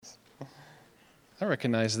I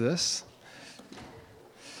recognize this.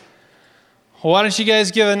 Well, why don't you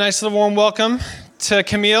guys give a nice little warm welcome to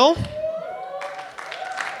Camille,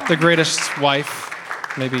 the greatest wife,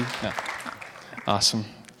 maybe? No. Awesome.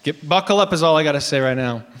 Buckle up is all I got to say right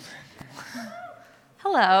now.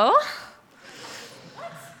 Hello.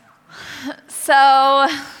 So,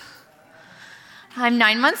 I'm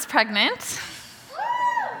 9 months pregnant.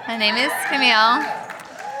 My name is Camille.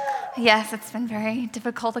 Yes, it's been a very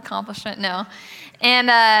difficult accomplishment, no.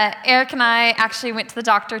 And Eric and I actually went to the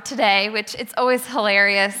doctor today, which it's always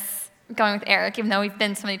hilarious going with Eric, even though we've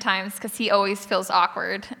been so many times, because he always feels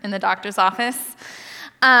awkward in the doctor's office.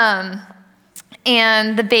 And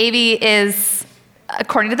the baby is,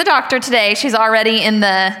 according to the doctor today, she's already in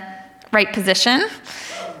the right position.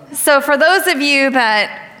 So for those of you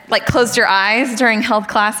that closed your eyes during health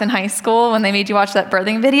class in high school when they made you watch that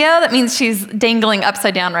birthing video, that means she's dangling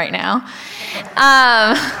upside down right now.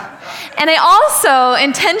 And I also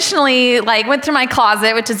intentionally went through my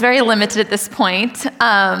closet, which is very limited at this point,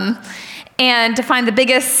 and to find the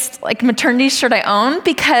biggest maternity shirt I own,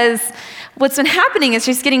 because what's been happening is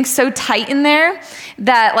she's getting so tight in there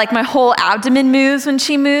that my whole abdomen moves when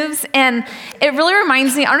she moves. And it really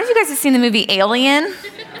reminds me, I don't know if you guys have seen the movie Alien,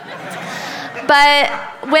 but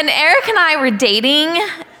when Eric and I were dating,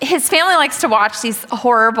 his family likes to watch these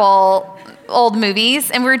horrible old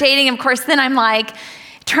movies. And we were dating, of course, then I'm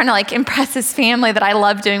trying to impress his family that I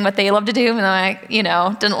love doing what they love to do, even though I,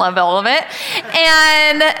 didn't love all of it.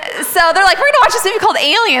 And so they're like, we're gonna watch this movie called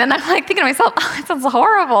Alien. And I'm thinking to myself, oh, that sounds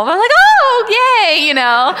horrible. They're like, oh, yay,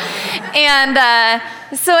 And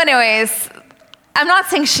so anyways, I'm not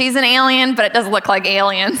saying she's an alien, but it does look like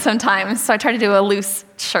Alien sometimes. So I try to do a loose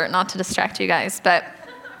shirt not to distract you guys. But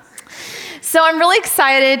so I'm really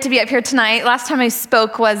excited to be up here tonight. Last time I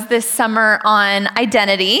spoke was this summer on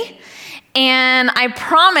identity. And I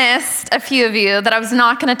promised a few of you that I was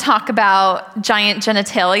not going to talk about giant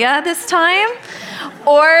genitalia this time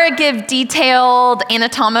or give detailed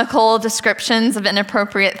anatomical descriptions of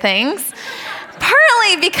inappropriate things.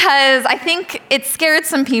 Partly because I think it scared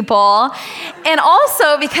some people, and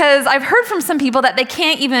also because I've heard from some people that they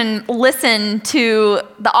can't even listen to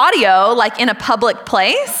the audio in a public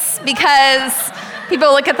place because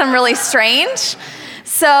people look at them really strange.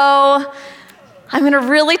 So I'm going to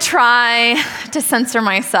really try to censor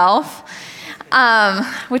myself,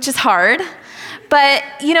 which is hard. But,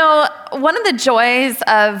 one of the joys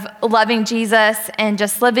of loving Jesus and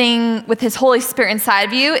just living with his Holy Spirit inside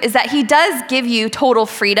of you is that he does give you total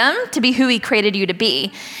freedom to be who he created you to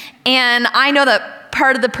be. And I know that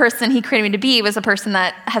part of the person he created me to be was a person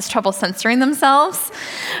that has trouble censoring themselves.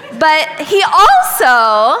 But he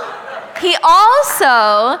also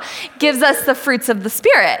gives us the fruits of the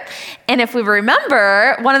Spirit. And if we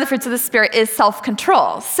remember, one of the fruits of the Spirit is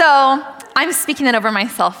self-control. So I'm speaking that over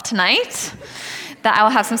myself tonight, that I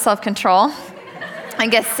will have some self-control. I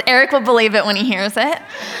guess Eric will believe it when he hears it,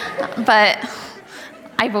 but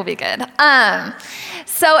I will be good.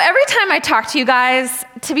 So every time I talk to you guys,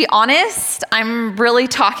 to be honest, I'm really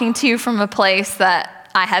talking to you from a place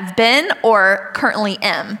that I have been or currently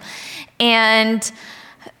am. And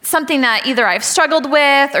something that either I've struggled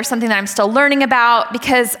with or something that I'm still learning about,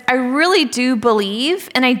 because I really do believe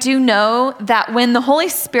and I do know that when the Holy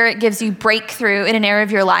Spirit gives you breakthrough in an area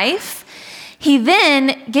of your life, he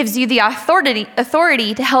then gives you the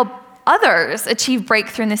authority to help others achieve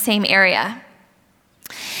breakthrough in the same area.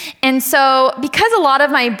 And so because a lot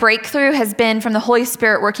of my breakthrough has been from the Holy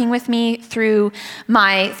Spirit working with me through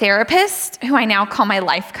my therapist, who I now call my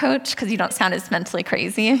life coach, because you don't sound as mentally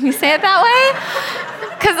crazy if you say it that way.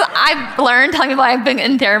 Because I've learned, telling people I've been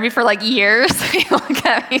in therapy for years, people look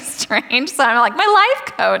at me strange, so I'm my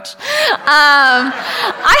life coach.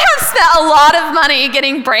 I have spent a lot of money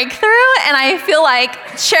getting breakthrough, and I feel like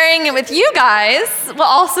sharing it with you guys will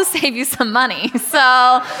also save you some money. So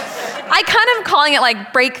I kind of am calling it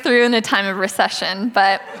breakthrough in a time of recession,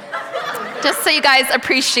 but just so you guys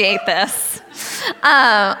appreciate this.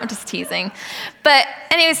 I'm just teasing. But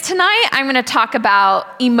anyways, tonight I'm going to talk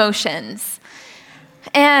about emotions.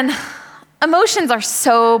 And emotions are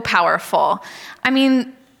so powerful. I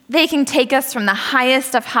mean, they can take us from the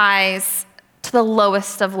highest of highs to the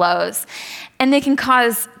lowest of lows. And they can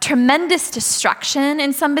cause tremendous destruction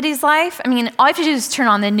in somebody's life. I mean, all you have to do is turn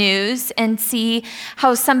on the news and see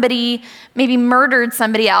how somebody maybe murdered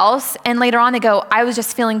somebody else, and later on they go, I was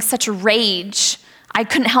just feeling such rage, I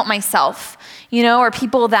couldn't help myself. Or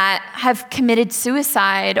people that have committed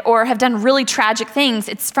suicide or have done really tragic things.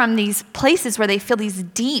 It's from these places where they feel these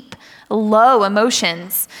deep, low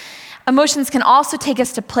emotions. Emotions can also take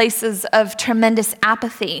us to places of tremendous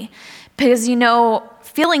apathy because,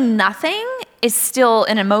 feeling nothing is still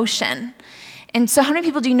an emotion. And so how many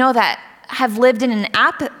people do you know that have lived in an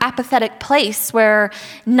apathetic place where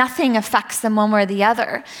nothing affects them one way or the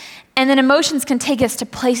other? And then emotions can take us to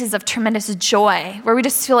places of tremendous joy, where we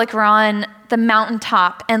just feel like we're on the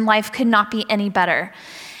mountaintop and life could not be any better.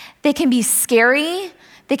 They can be scary.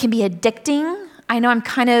 They can be addicting. I know I'm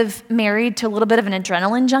kind of married to a little bit of an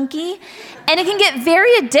adrenaline junkie. And it can get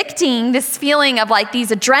very addicting, this feeling of like these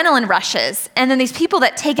adrenaline rushes. And then these people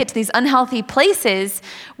that take it to these unhealthy places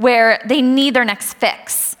where they need their next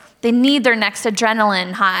fix. They need their next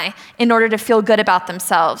adrenaline high in order to feel good about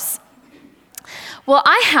themselves. Well,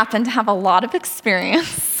 I happen to have a lot of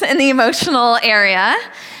experience in the emotional area.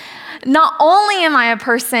 Not only am I a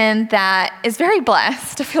person that is very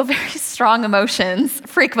blessed to feel very strong emotions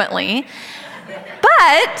frequently,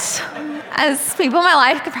 but as people in my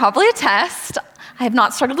life could probably attest, I have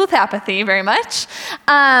not struggled with apathy very much.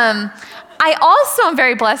 I also am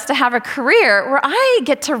very blessed to have a career where I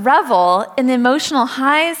get to revel in the emotional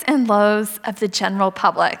highs and lows of the general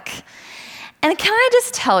public. And can I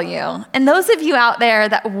just tell you, and those of you out there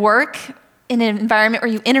that work in an environment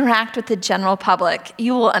where you interact with the general public,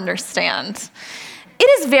 you will understand.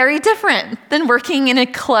 It is very different than working in a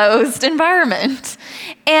closed environment.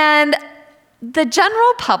 And the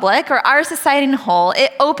general public, or our society in whole,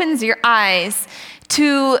 it opens your eyes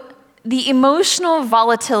to the emotional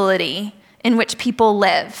volatility in which people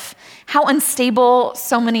live, how unstable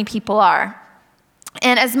so many people are.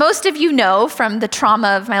 And as most of you know from the trauma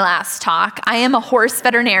of my last talk, I am a horse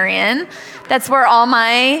veterinarian. That's where all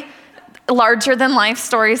my larger-than-life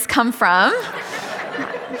stories come from.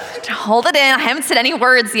 Hold it in, I haven't said any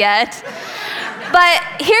words yet. But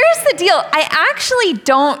here's the deal. I actually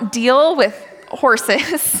don't deal with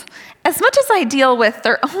horses as much as I deal with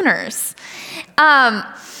their owners.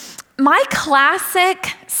 My classic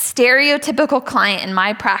stereotypical client in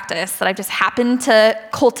my practice that I just happen to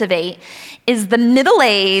cultivate is the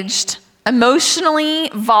middle-aged, emotionally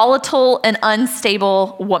volatile and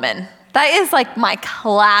unstable woman. That is like my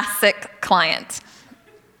classic client.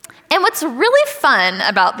 And what's really fun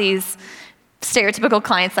about these stereotypical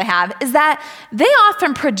clients I have is that they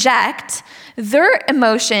often project their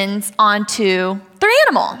emotions onto their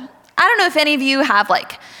animal. I don't know if any of you have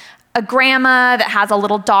like a grandma that has a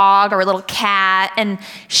little dog or a little cat, and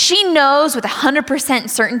she knows with 100%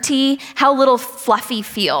 certainty how little Fluffy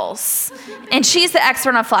feels. And she's the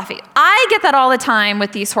expert on Fluffy. I get that all the time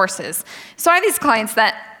with these horses. So I have these clients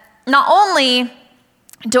that not only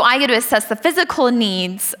do I get to assess the physical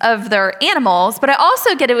needs of their animals, but I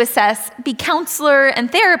also get to assess, be counselor and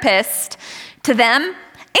therapist to them and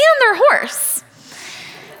their horse.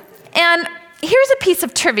 And here's a piece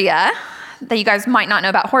of trivia that you guys might not know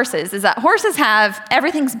about horses, is that horses have,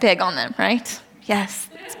 everything's big on them, right? Yes,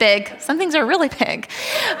 it's big. Some things are really big.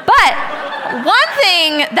 But one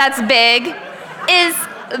thing that's big is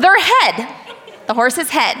their head, the horse's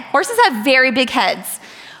head. Horses have very big heads.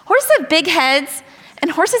 Horses have big heads, and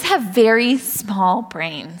horses have very small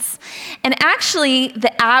brains. And actually,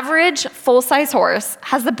 the average full-size horse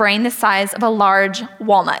has the brain the size of a large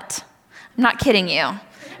walnut. I'm not kidding you.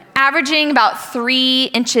 Averaging about 3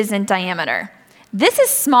 inches in diameter. This is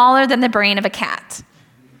smaller than the brain of a cat,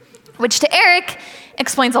 which to Eric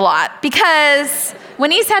explains a lot, because when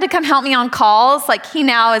he's had to come help me on calls, like he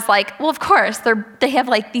now is like, well, of course, they have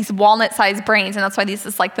like these walnut-sized brains, and that's why this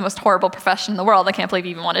is like the most horrible profession in the world. I can't believe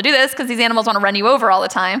you even want to do this, because these animals want to run you over all the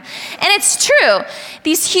time. And it's true.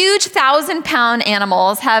 These huge 1,000-pound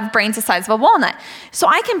animals have brains the size of a walnut. So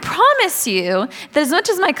I can promise you that as much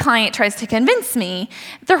as my client tries to convince me,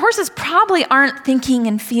 their horses probably aren't thinking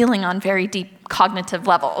and feeling on very deep cognitive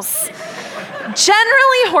levels.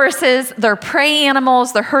 Generally, horses, they're prey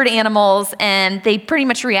animals, they're herd animals, and they pretty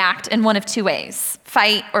much react in one of 2 ways,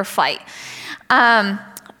 fight or flight.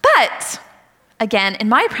 But, again, in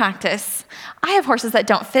my practice, I have horses that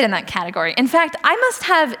don't fit in that category. In fact, I must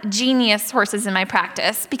have genius horses in my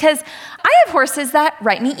practice, because I have horses that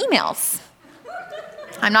write me emails.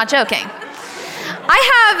 I'm not joking.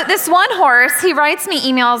 I have this one horse, he writes me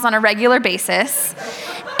emails on a regular basis,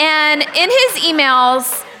 and in his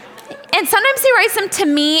emails, and sometimes he writes them to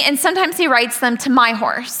me, and sometimes he writes them to my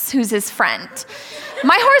horse, who's his friend.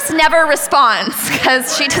 My horse never responds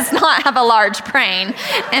because she does not have a large brain.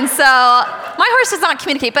 And so my horse does not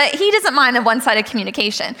communicate, but he doesn't mind the one-sided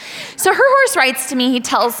communication. So her horse writes to me. He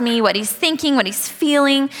tells me what he's thinking, what he's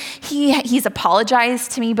feeling. He's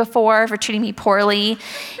apologized to me before for treating me poorly.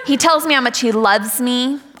 He tells me how much he loves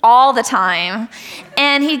me all the time.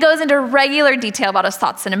 And he goes into regular detail about his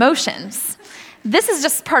thoughts and emotions. this is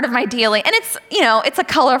just part of my daily, and it's, it's a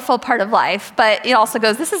colorful part of life, but it also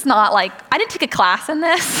goes, this is not like, I didn't take a class in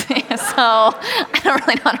this, so I don't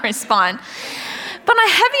really know how to respond. But on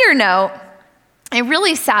a heavier note, it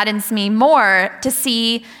really saddens me more to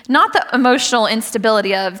see not the emotional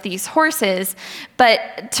instability of these horses,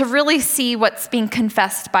 but to really see what's being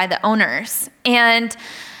confessed by the owners. And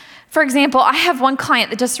for example, I have one client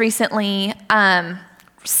that just recently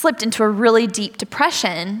slipped into a really deep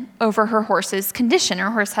depression over her horse's condition.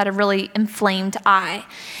 Her horse had a really inflamed eye.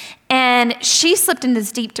 And she slipped into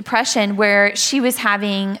this deep depression where she was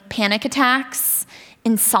having panic attacks,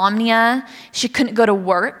 insomnia. She couldn't go to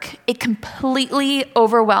work. It completely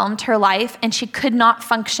overwhelmed her life, and she could not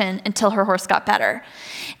function until her horse got better.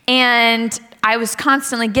 And I was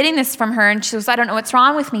constantly getting this from her, and she was, I don't know what's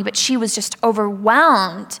wrong with me, but she was just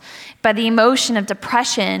overwhelmed by the emotion of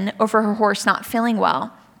depression over her horse not feeling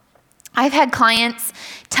well. I've had clients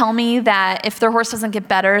tell me that if their horse doesn't get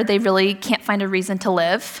better, they really can't find a reason to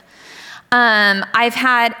live. I've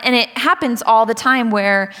had, and it happens all the time,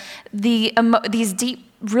 where these deep,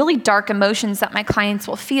 really dark emotions that my clients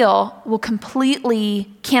will feel will completely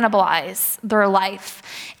cannibalize their life.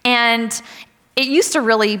 And it used to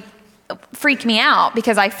really freak me out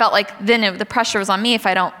because I felt like then the pressure was on me if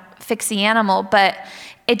I don't fix the animal. But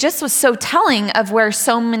it just was so telling of where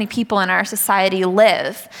so many people in our society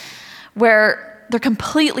live, where they're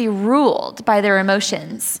completely ruled by their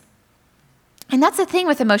emotions. And that's the thing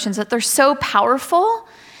with emotions, that they're so powerful,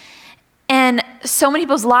 and so many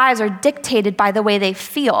people's lives are dictated by the way they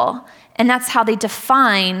feel, and that's how they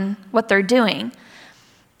define what they're doing.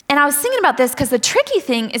 And I was thinking about this because the tricky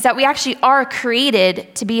thing is that we actually are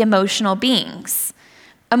created to be emotional beings.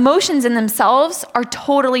 Emotions in themselves are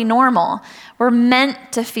totally normal. We're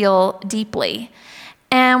meant to feel deeply.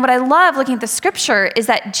 And what I love looking at the scripture is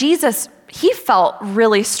that Jesus, he felt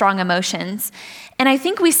really strong emotions. And I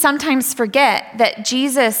think we sometimes forget that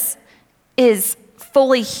Jesus is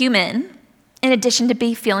fully human in addition to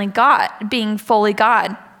being fully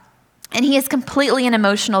God. And he is completely an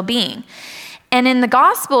emotional being. And in the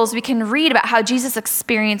Gospels, we can read about how Jesus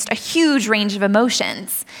experienced a huge range of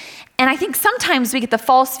emotions. And I think sometimes we get the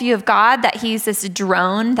false view of God that he's this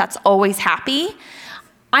drone that's always happy.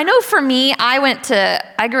 I know for me,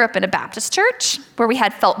 I grew up in a Baptist church where we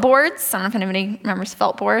had felt boards. I don't know if anybody remembers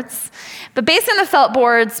felt boards. But based on the felt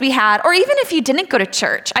boards we had, or even if you didn't go to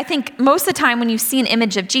church, I think most of the time when you see an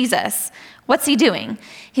image of Jesus, what's he doing?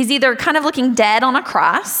 He's either kind of looking dead on a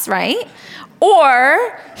cross, right?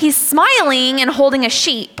 Or he's smiling and holding a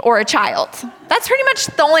sheep or a child. That's pretty much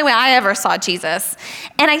the only way I ever saw Jesus.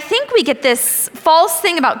 And I think we get this false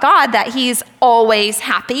thing about God that he's always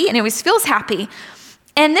happy and he always feels happy.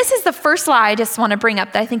 And this is the first lie I just want to bring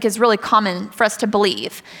up that I think is really common for us to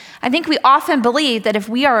believe. I think we often believe that if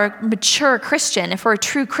we are a mature Christian, if we're a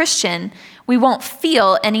true Christian, we won't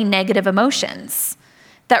feel any negative emotions.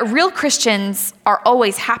 That real Christians are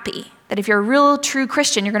always happy. That if you're a real true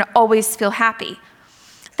Christian, you're going to always feel happy.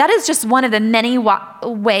 That is just one of the many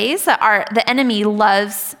ways that the enemy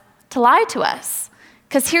loves to lie to us.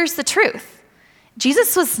 Because here's the truth.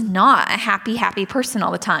 Jesus was not a happy person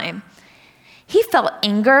all the time. He felt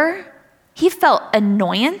anger, he felt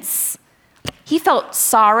annoyance, he felt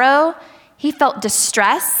sorrow, he felt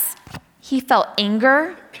distress, he felt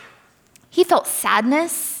anger, he felt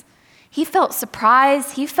sadness, he felt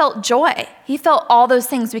surprise, he felt joy. He felt all those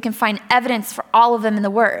things. We can find evidence for all of them in the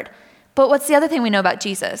Word. But what's the other thing we know about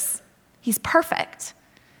Jesus? He's perfect.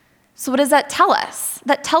 So what does that tell us?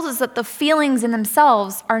 That tells us that the feelings in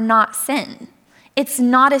themselves are not sin. It's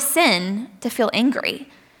not a sin to feel angry.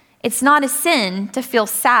 It's not a sin to feel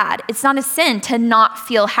sad. It's not a sin to not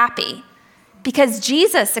feel happy because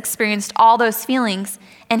Jesus experienced all those feelings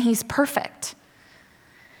and he's perfect.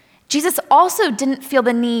 Jesus also didn't feel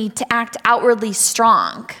the need to act outwardly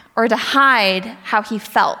strong or to hide how he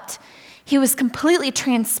felt. He was completely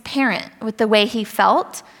transparent with the way he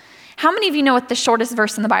felt. How many of you know what the shortest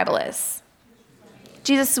verse in the Bible is?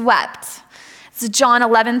 Jesus wept. It's John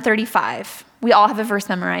 11:35. We all have a verse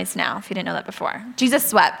memorized now, if you didn't know that before.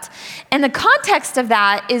 Jesus wept. And the context of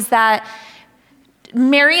that is that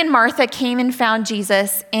Mary and Martha came and found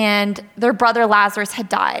Jesus, and their brother Lazarus had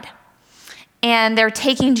died. And they're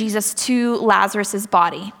taking Jesus to Lazarus's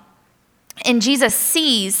body. And Jesus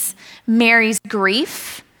sees Mary's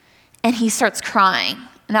grief, and he starts crying.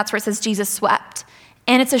 And that's where it says Jesus wept.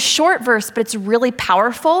 And it's a short verse, but it's really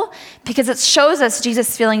powerful because it shows us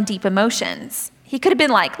Jesus feeling deep emotions. He could have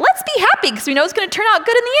been like, let's be happy because we know it's going to turn out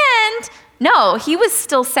good in the end. No, he was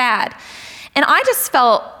still sad. And I just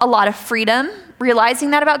felt a lot of freedom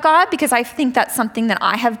realizing that about God because I think that's something that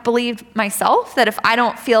I have believed myself, that if I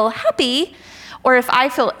don't feel happy Or if I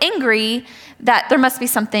feel angry, that there must be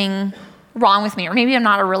something wrong with me, or maybe I'm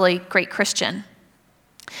not a really great Christian.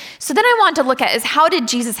 So then I want to look at is how did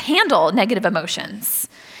Jesus handle negative emotions?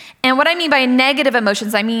 And what I mean by negative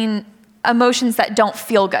emotions, I mean emotions that don't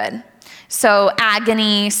feel good. So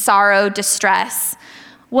agony, sorrow, distress.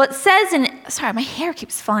 Well, it says sorry, my hair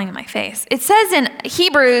keeps falling in my face. It says in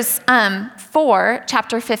Hebrews 4,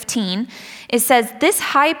 chapter 15, it says, this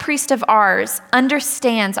high priest of ours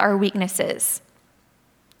understands our weaknesses.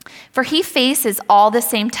 For he faces all the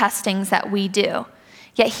same testings that we do,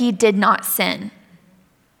 yet he did not sin.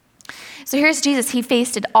 So here's Jesus. He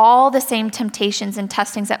faced all the same temptations and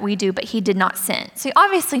testings that we do, but he did not sin. So he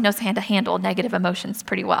obviously knows how to handle negative emotions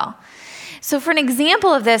pretty well. So for an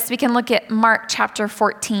example of this, we can look at Mark chapter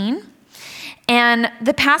 14. And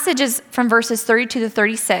the passage is from verses 32 to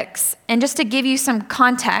 36. And just to give you some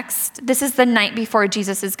context, this is the night before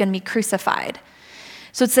Jesus is going to be crucified.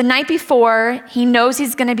 So it's the night before. He knows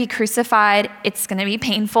he's going to be crucified. It's going to be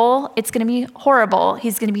painful. It's going to be horrible.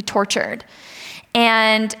 He's going to be tortured.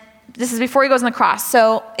 And this is before he goes on the cross.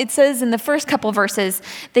 So it says in the first couple of verses,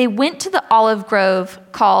 they went to the olive grove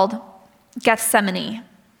called Gethsemane.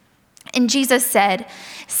 And Jesus said,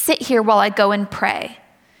 sit here while I go and pray.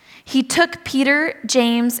 He took Peter,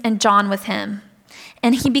 James, and John with him,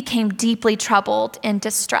 and he became deeply troubled and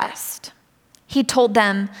distressed. He told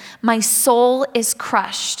them, my soul is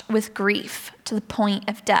crushed with grief to the point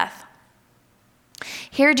of death.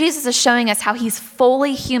 Here Jesus is showing us how he's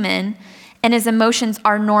fully human and his emotions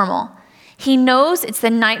are normal. He knows it's the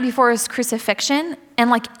night before his crucifixion, and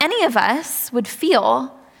like any of us would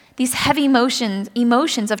feel these heavy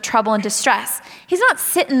emotions of trouble and distress. He's not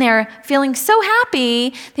sitting there feeling so happy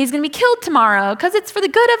that he's going to be killed tomorrow because it's for the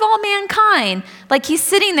good of all mankind. Like he's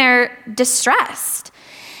sitting there distressed.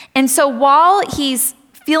 And so while he's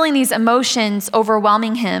feeling these emotions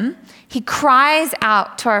overwhelming him, he cries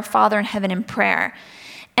out to our Father in heaven in prayer.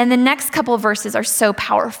 And the next couple of verses are so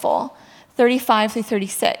powerful, 35 through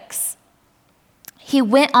 36. He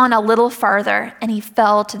went on a little farther and he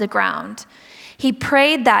fell to the ground. He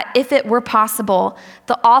prayed that if it were possible,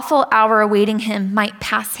 the awful hour awaiting him might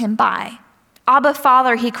pass him by. Abba,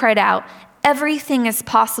 Father, he cried out, everything is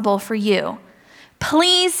possible for you.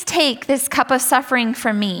 Please take this cup of suffering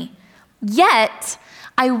from me. Yet,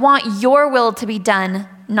 I want your will to be done,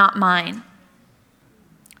 not mine.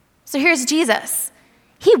 So here's Jesus.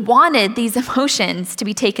 He wanted these emotions to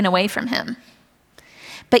be taken away from him.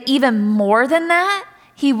 But even more than that,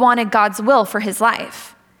 he wanted God's will for his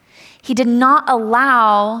life. He did not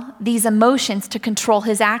allow these emotions to control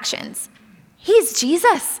his actions. He's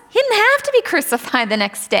Jesus. He didn't have to be crucified the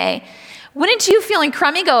next day. Wouldn't you, feeling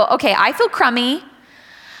crummy, go, okay, I feel crummy.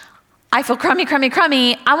 I feel crummy.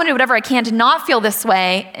 I want to do whatever I can to not feel this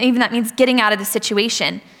way. Even that means getting out of the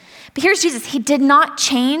situation. But here's Jesus. He did not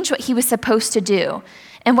change what he was supposed to do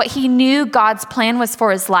and what he knew God's plan was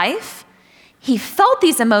for his life. He felt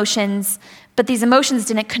these emotions, but these emotions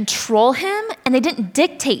didn't control him and they didn't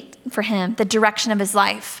dictate for him the direction of his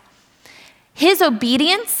life. His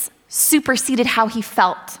obedience superseded how he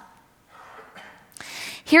felt.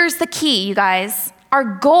 Here's the key, you guys. Our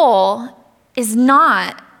goal is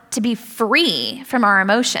not to be free from our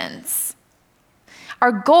emotions.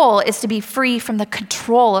 Our goal is to be free from the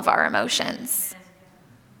control of our emotions.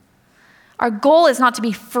 Our goal is not to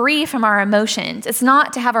be free from our emotions. It's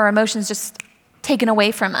not to have our emotions just taken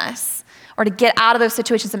away from us or to get out of those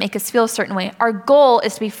situations that make us feel a certain way. Our goal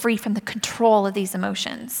is to be free from the control of these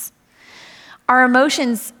emotions. Our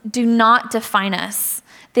emotions do not define us.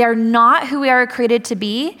 They are not who we are created to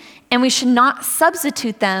be, and we should not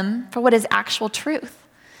substitute them for what is actual truth.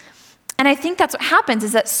 And I think that's what happens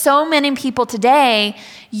is that so many people today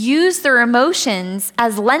use their emotions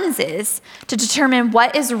as lenses to determine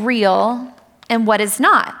what is real and what is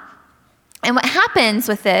not. And what happens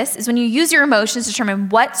with this is when you use your emotions to determine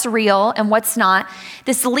what's real and what's not,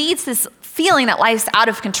 this leads to this feeling that life's out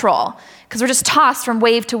of control because we're just tossed from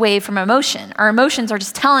wave to wave from emotion. Our emotions are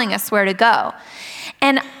just telling us where to go.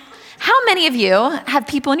 And how many of you have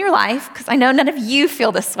people in your life, because I know none of you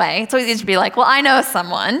feel this way, it's always easy to be like, well, I know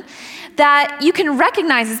someone, that you can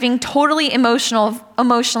recognize as being totally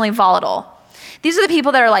emotionally volatile. These are the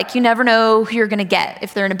people that are like, you never know who you're going to get.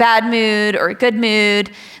 If they're in a bad mood or a good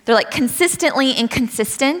mood, they're like consistently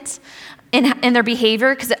inconsistent in their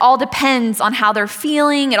behavior because it all depends on how they're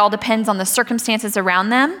feeling. It all depends on the circumstances around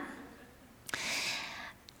them.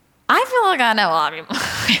 I feel like I know a lot of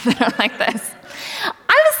people that are like this.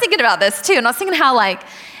 I was thinking about this too, and I was thinking how like,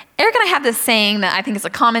 Eric and I have this saying that I think is a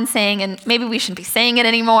common saying, and maybe we shouldn't be saying it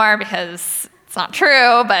anymore because It's not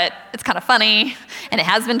true, but it's kind of funny, and it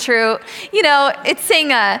has been true. You know, it's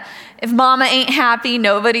saying, if mama ain't happy,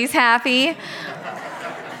 nobody's happy. It's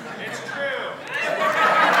true.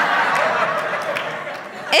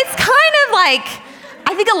 It's kind of like,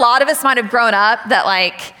 I think a lot of us might have grown up that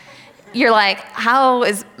like, you're like, how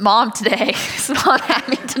is mom today? Is mom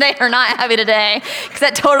happy today or not happy today? Because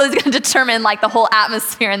that totally is going to determine like the whole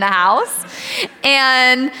atmosphere in the house.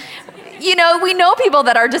 And, you know, we know people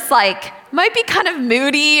that are just like, might be kind of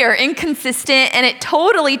moody or inconsistent, and it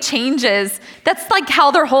totally changes. That's like how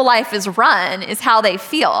their whole life is run, is how they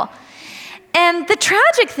feel. And the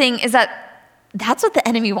tragic thing is that that's what the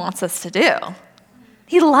enemy wants us to do.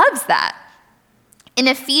 He loves that. In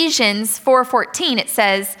Ephesians 4:14, it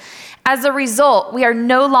says, as a result, we are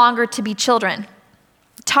no longer to be children,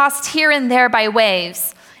 tossed here and there by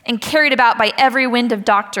waves and carried about by every wind of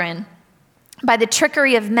doctrine, by the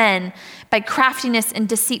trickery of men, by craftiness and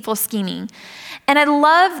deceitful scheming. And I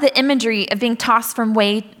love the imagery of being tossed from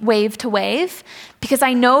wave to wave, because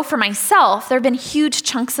I know for myself, there have been huge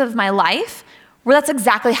chunks of my life where that's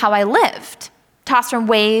exactly how I lived, tossed from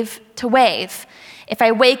wave to wave. If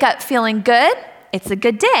I wake up feeling good, it's a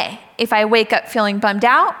good day. If I wake up feeling bummed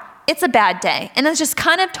out, it's a bad day. And it just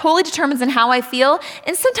kind of totally determines on how I feel.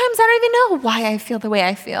 And sometimes I don't even know why I feel the way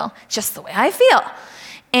I feel. It's just the way I feel.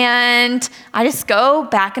 And I just go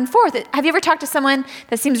back and forth. Have you ever talked to someone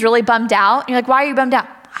that seems really bummed out? And you're like, why are you bummed out?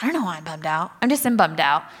 I don't know why I'm bummed out. I'm just bummed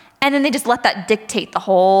out. And then they just let that dictate the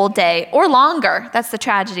whole day or longer. That's the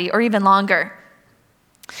tragedy, or even longer.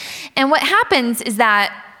 And what happens is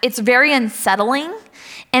that it's very unsettling,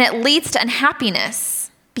 and it leads to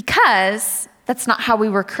unhappiness, because that's not how we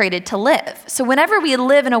were created to live. So whenever we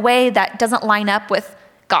live in a way that doesn't line up with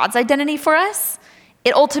God's identity for us,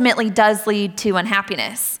 it ultimately does lead to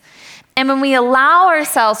unhappiness. And when we allow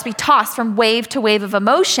ourselves to be tossed from wave to wave of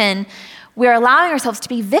emotion, we're allowing ourselves to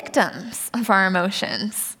be victims of our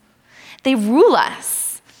emotions. They rule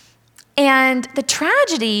us. And the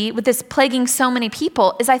tragedy with this plaguing so many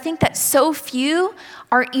people is I think that so few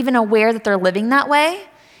are even aware that they're living that way.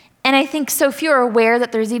 And I think so few are aware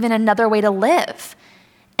that there's even another way to live.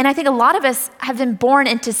 And I think a lot of us have been born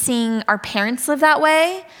into seeing our parents live that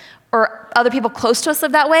way, or other people close to us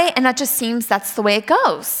live that way, and that just seems that's the way it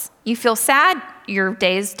goes. You feel sad, your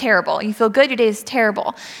day is terrible. You feel good, your day is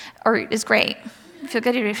terrible, or is great. You feel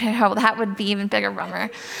good, your day is terrible. That would be even bigger bummer.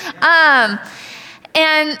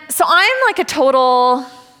 And so I'm like a total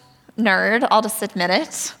nerd, I'll just admit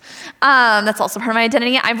it. That's also part of my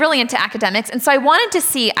identity. I'm really into academics. And so I wanted to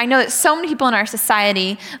see, I know that so many people in our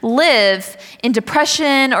society live in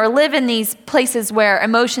depression or live in these places where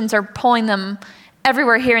emotions are pulling them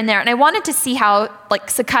everywhere here and there. And I wanted to see how like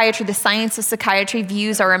psychiatry, the science of psychiatry,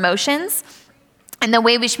 views our emotions and the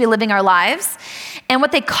way we should be living our lives. And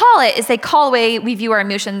what they call it is they call the way we view our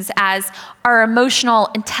emotions as our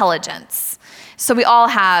emotional intelligence. So we all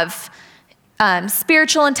have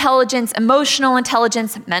spiritual intelligence, emotional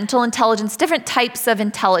intelligence, mental intelligence, different types of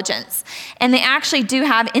intelligence. And they actually do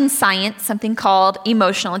have in science something called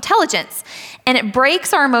emotional intelligence. And it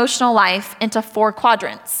breaks our emotional life into 4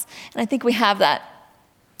 quadrants. And I think we have that.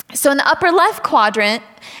 So in the upper left quadrant,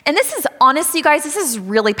 and this is honestly, you guys, this is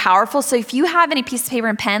really powerful. So if you have any piece of paper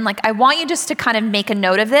and pen, like I want you just to kind of make a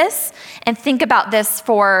note of this and think about this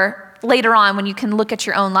for later on when you can look at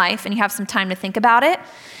your own life and you have some time to think about it.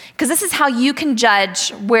 Because this is how you can judge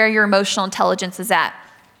where your emotional intelligence is at.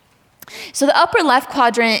 So the upper left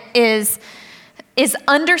quadrant is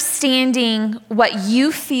understanding what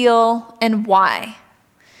you feel and why.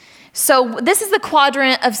 So this is the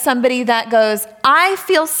quadrant of somebody that goes, I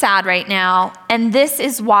feel sad right now, and this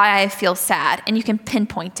is why I feel sad, and you can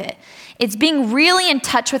pinpoint it. It's being really in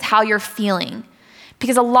touch with how you're feeling,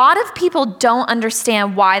 because a lot of people don't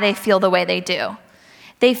understand why they feel the way they do.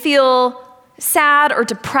 They feel sad or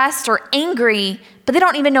depressed or angry, but they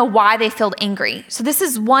don't even know why they feel angry. So this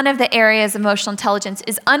is one of the areas of emotional intelligence,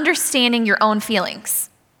 is understanding your own feelings.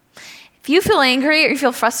 If you feel angry or you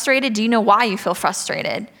feel frustrated, do you know why you feel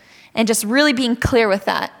frustrated? And just really being clear with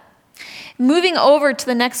that. Moving over to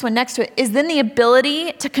the next one next to it is then the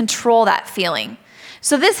ability to control that feeling.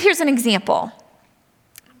 So here's an example.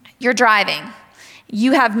 You're driving.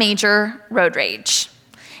 You have major road rage.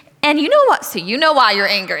 And you know what? So you know why you're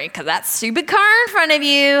angry, because that stupid car in front of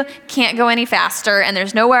you can't go any faster and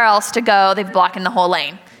there's nowhere else to go. They've blocked the whole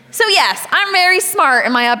lane. So yes, I'm very smart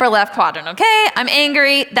in my upper left quadrant, okay? I'm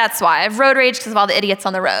angry, that's why. I have road rage because of all the idiots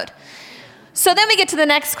on the road. So then we get to the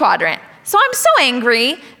next quadrant. So I'm so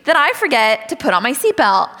angry that I forget to put on my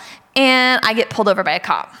seatbelt and I get pulled over by a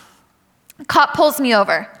cop. Cop pulls me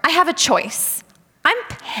over. I have a choice. I'm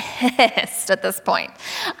pissed at this point.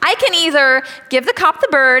 I can either give the cop the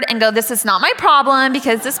bird and go, this is not my problem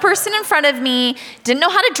because this person in front of me didn't know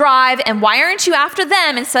how to drive, and why aren't you after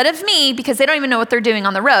them instead of me because they don't even know what they're doing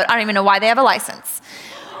on the road. I don't even know why they have a license.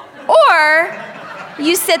 Or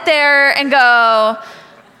you sit there and go,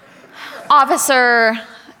 officer,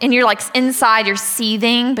 and you're like inside, you're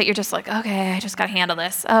seething, but you're just like, okay, I just got to handle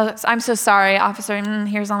this. Oh, I'm so sorry, officer.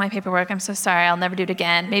 Here's all my paperwork. I'm so sorry. I'll never do it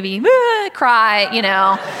again. Maybe cry,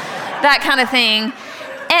 that kind of thing.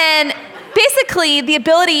 And basically, the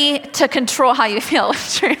ability to control how you feel,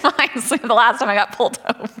 which reminds me of the last time I got pulled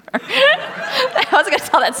over. I was going to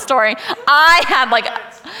tell that story. I had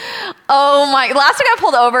last time I got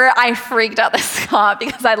pulled over, I freaked out this cop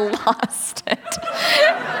because I lost it.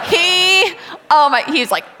 He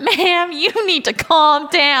was like, ma'am, you need to calm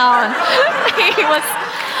down.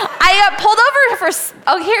 I got pulled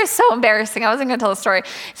over here's so embarrassing. I wasn't going to tell the story.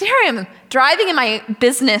 So here I am driving in my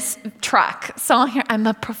business truck. So here I'm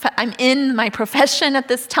in my profession at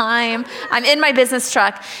this time. I'm in my business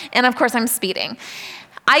truck. And of course I'm speeding.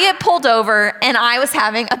 I get pulled over and I was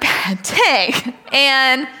having a bad day.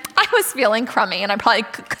 And I was feeling crummy, and I probably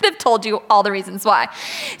could have told you all the reasons why.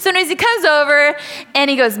 So anyways, he comes over, and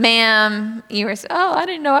he goes, ma'am, I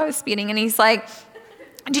didn't know I was speeding. And he's like,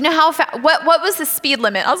 do you know how fast, what was the speed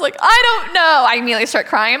limit? I was like, I don't know. I immediately start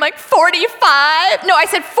crying. I'm like, 45? No, I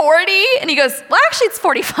said 40. And he goes, well, actually, it's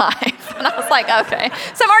 45. And I was like, okay.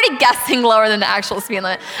 So I'm already guessing lower than the actual speed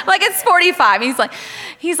limit. I'm like, it's 45.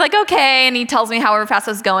 He's like, okay. And he tells me however fast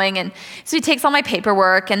I was going. And so he takes all my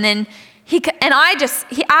paperwork, and then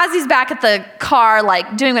as he's back at the car,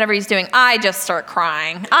 like doing whatever he's doing, I just start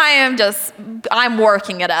crying. I'm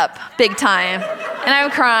working it up big time. And I'm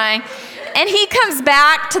crying. And he comes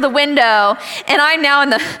back to the window, and I'm now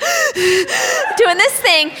doing this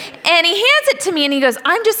thing, and he hands it to me, and he goes,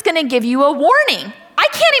 I'm just going to give you a warning. I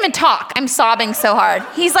can't even talk. I'm sobbing so hard.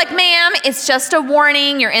 He's like, ma'am, it's just a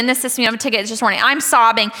warning. You're in the system. You have a ticket. It's just a warning. I'm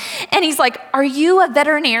sobbing. And he's like, are you a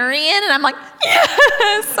veterinarian? And I'm like,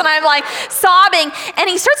 yes. And I'm like sobbing. And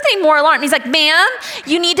he starts getting more alarmed. He's like, ma'am,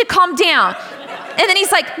 you need to calm down. And then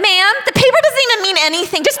he's like, ma'am, the paper doesn't even mean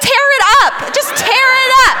anything. Just tear it up. Just tear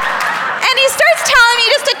it up. And he starts telling me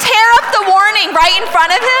just to tear up the warning right in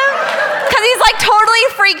front of him because he's like totally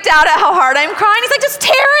freaked out at how hard I'm crying. He's like, just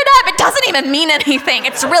tear it up. It doesn't even mean anything.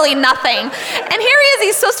 It's really nothing. And here he is.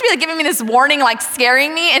 He's supposed to be like giving me this warning, like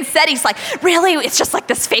scaring me. Instead, he's like, really? It's just like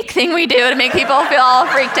this fake thing we do to make people feel all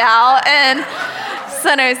freaked out. And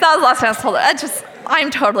so anyways, that was the last time I was told it.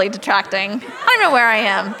 I'm totally detracting. I don't know where I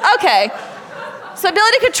am. Okay. So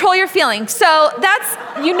ability to control your feelings. So that's,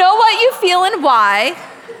 you know what you feel and why.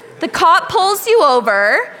 The cop pulls you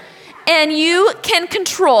over, and you can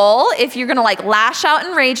control if you're gonna like lash out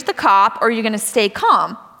and rage at the cop or you're gonna stay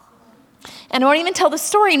calm. And I won't even tell the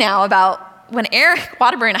story now about when Eric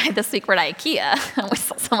Waterbury and I this week were at IKEA, and we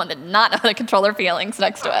saw someone did not know how to control their feelings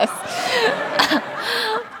next to us.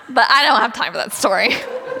 But I don't have time for that story.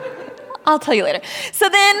 I'll tell you later. So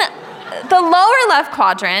then the lower left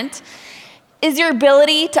quadrant is your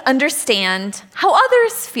ability to understand how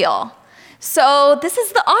others feel. So this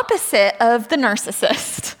is the opposite of the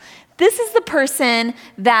narcissist. This is the person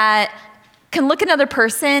that can look at another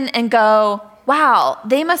person and go, wow,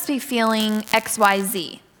 they must be feeling X, Y,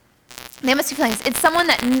 Z. They must be feeling this. It's someone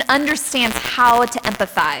that understands how to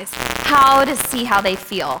empathize, how to see how they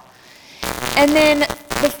feel. And then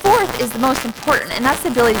the fourth is the most important, and that's the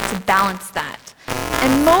ability to balance that.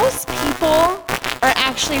 And most people are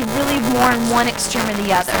actually really more in one extreme or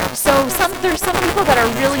the other. So there's some people that are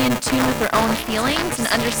really in tune with their own feelings and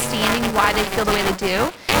understanding why they feel the way they do.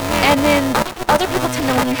 And then other people tend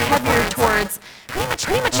to lean heavier towards pretty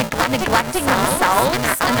much neglecting themselves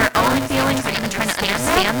and their own feelings and even trying to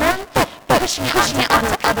understand them, but pushing it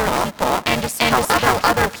onto other people and just how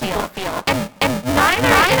other people feel. And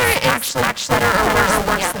neither is actually better or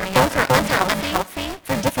worse than the other. Both are unhealthy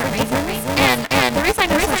for different reasons. And the reason I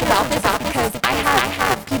know so much about this is because I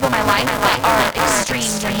have people in my life that are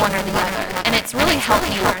extremes in one or the other. And it's really helped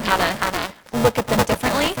me learn how to look at them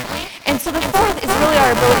differently. And so the fourth is really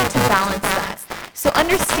our ability to balance that. So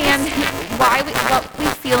understand what we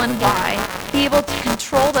feel and why. Be able to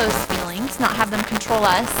control those feelings, not have them control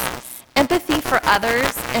us. Empathy for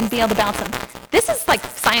others, and be able to balance them. This is like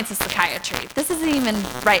science of psychiatry. This isn't even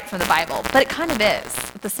right from the Bible, but it kind of is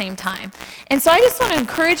at the same time. And so I just want to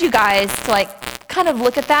encourage you guys to like kind of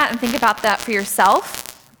look at that and think about that for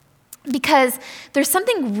yourself, because there's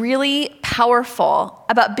something really powerful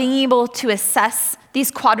about being able to assess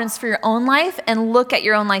these quadrants for your own life and look at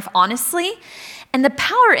your own life honestly. And the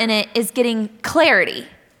power in it is getting clarity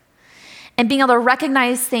and being able to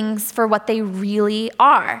recognize things for what they really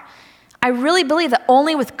are. I really believe that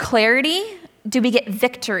only with clarity do we get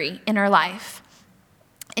victory in our life.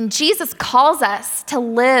 And Jesus calls us to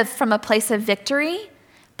live from a place of victory,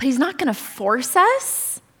 but he's not going to force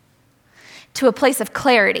us to a place of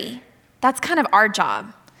clarity. That's kind of our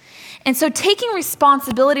job. And so taking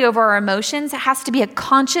responsibility over our emotions, it has to be a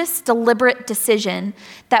conscious, deliberate decision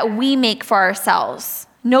that we make for ourselves.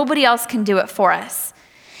 Nobody else can do it for us.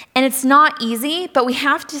 And it's not easy, but we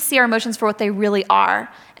have to see our emotions for what they really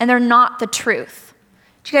are, and they're not the truth.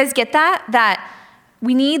 Do you guys get that? That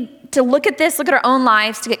we need to look at this, look at our own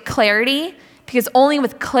lives to get clarity, because only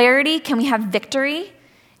with clarity can we have victory.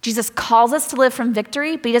 Jesus calls us to live from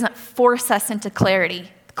victory, but he doesn't force us into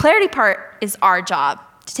clarity. The clarity part is our job,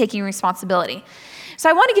 to taking responsibility. So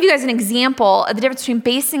I want to give you guys an example of the difference between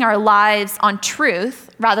basing our lives on truth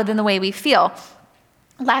rather than the way we feel.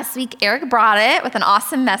 Last week, Eric brought it with an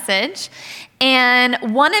awesome message. And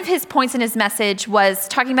one of his points in his message was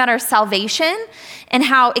talking about our salvation and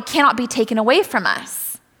how it cannot be taken away from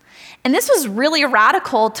us. And this was really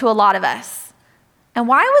radical to a lot of us. And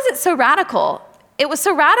why was it so radical? It was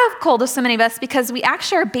so radical to so many of us because we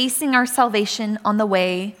actually are basing our salvation on the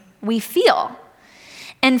way we feel.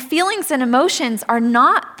 And feelings and emotions are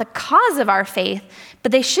not the cause of our faith,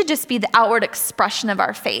 but they should just be the outward expression of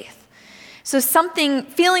our faith. So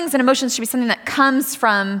feelings and emotions should be something that comes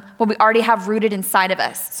from what we already have rooted inside of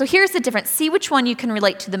us. So here's the difference. See which one you can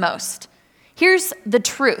relate to the most. Here's the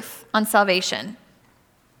truth on salvation.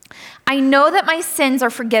 I know that my sins are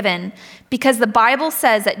forgiven because the Bible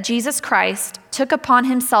says that Jesus Christ took upon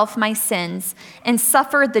himself my sins and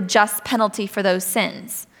suffered the just penalty for those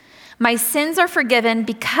sins. My sins are forgiven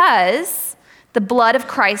because the blood of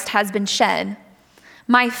Christ has been shed.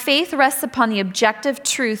 My faith rests upon the objective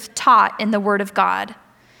truth taught in the Word of God.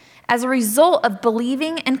 As a result of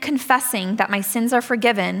believing and confessing that my sins are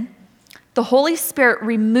forgiven, the Holy Spirit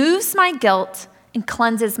removes my guilt and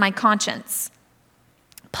cleanses my conscience.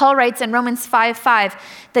 Paul writes in Romans 5:5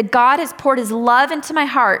 that God has poured his love into my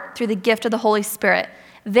heart through the gift of the Holy Spirit.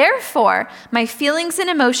 Therefore, my feelings and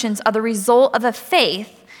emotions are the result of a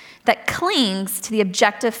faith that clings to the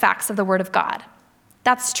objective facts of the Word of God.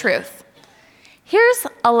 That's truth. Here's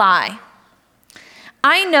a lie.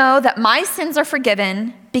 I know that my sins are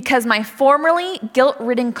forgiven because my formerly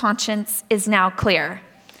guilt-ridden conscience is now clear.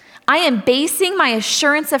 I am basing my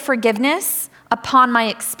assurance of forgiveness upon my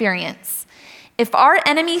experience. If our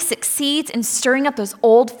enemy succeeds in stirring up those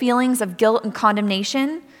old feelings of guilt and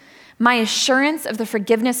condemnation, my assurance of the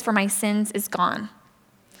forgiveness for my sins is gone.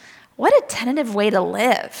 What a tentative way to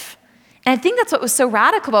live. And I think that's what was so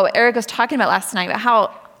radical about what Eric was talking about last night, about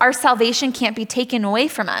how our salvation can't be taken away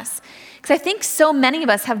from us. Because I think so many of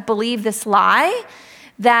us have believed this lie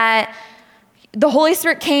that the Holy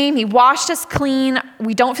Spirit came, he washed us clean,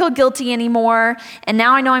 we don't feel guilty anymore, and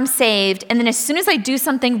now I know I'm saved. And then as soon as I do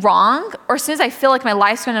something wrong, or as soon as I feel like my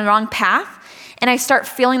life's going on the wrong path, and I start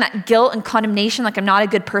feeling that guilt and condemnation like I'm not a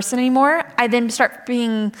good person anymore, I then start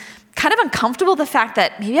being kind of uncomfortable with the fact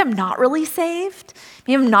that maybe I'm not really saved,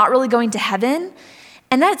 maybe I'm not really going to heaven.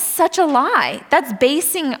 And that's such a lie. That's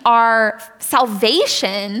basing our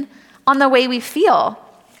salvation on the way we feel.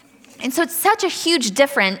 And so it's such a huge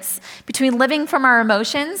difference between living from our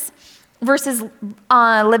emotions versus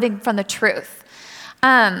living from the truth.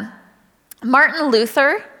 Martin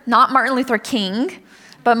Luther, not Martin Luther King,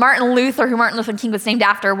 but Martin Luther, who Martin Luther King was named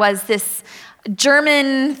after, was this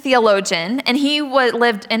German theologian, and he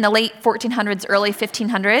lived in the late 1400s, early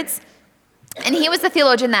 1500s. And he was the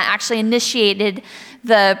theologian that actually initiated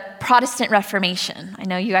the Protestant Reformation. I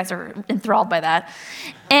know you guys are enthralled by that.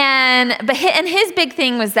 And his big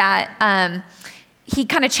thing was that he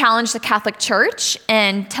kind of challenged the Catholic Church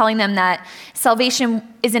and telling them that salvation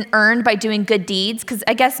isn't earned by doing good deeds. Because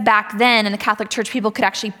I guess back then in the Catholic Church, people could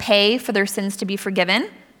actually pay for their sins to be forgiven.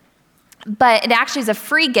 But it actually is a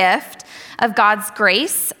free gift of God's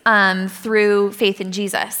grace through faith in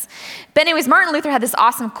Jesus. But anyways, Martin Luther had this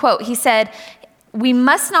awesome quote. He said, "We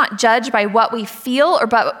must not judge by what we feel or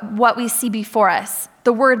by what we see before us.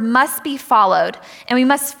 The word must be followed, and we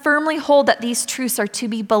must firmly hold that these truths are to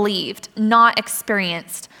be believed, not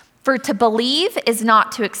experienced. For to believe is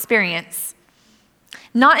not to experience.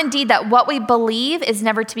 Not indeed that what we believe is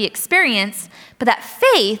never to be experienced, but that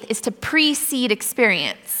faith is to precede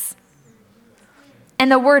experience.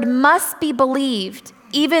 And the word must be believed,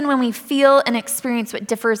 even when we feel and experience what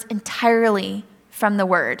differs entirely from the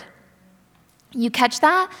word." You catch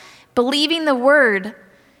that? Believing the word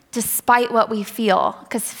despite what we feel,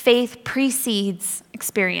 because faith precedes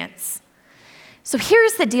experience. So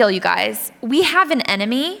here's the deal, you guys. We have an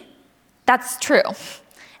enemy. That's true.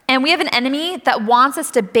 And we have an enemy that wants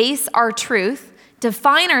us to base our truth,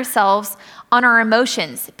 define ourselves on our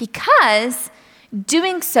emotions, because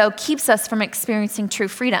doing so keeps us from experiencing true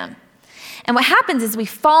freedom. And what happens is we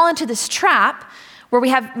fall into this trap where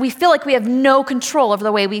we feel like we have no control over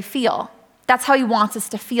the way we feel. That's how he wants us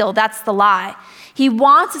to feel. That's the lie. He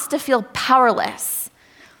wants us to feel powerless.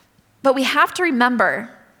 But we have to remember,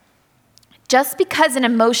 just because an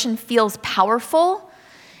emotion feels powerful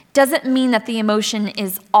doesn't mean that the emotion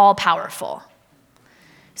is all powerful.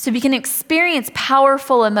 So we can experience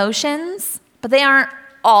powerful emotions, but they aren't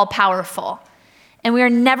all powerful. And we are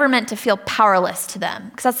never meant to feel powerless to them,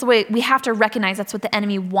 because that's the way we have to recognize that's what the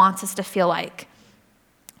enemy wants us to feel like.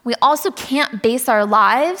 We also can't base our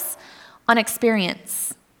lives on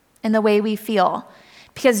experience and the way we feel,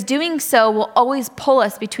 because doing so will always pull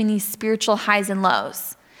us between these spiritual highs and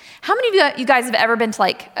lows. How many of you guys have ever been to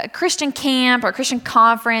like a Christian camp or a Christian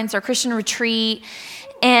conference or a Christian retreat,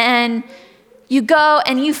 and you go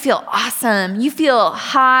and you feel awesome. You feel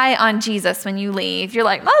high on Jesus when you leave. You're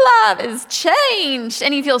like, my life is changed,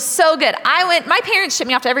 and you feel so good. My parents shipped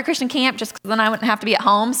me off to every Christian camp just because then I wouldn't have to be at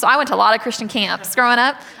home. So I went to a lot of Christian camps growing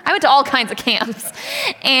up. I went to all kinds of camps.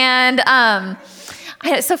 And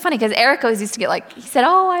it's so funny because Eric always used to get he said,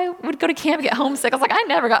 oh, I would go to camp and get homesick. I was like, I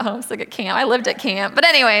never got homesick at camp. I lived at camp. But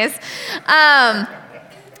anyways,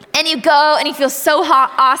 and you go and you feel so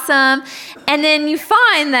awesome. And then you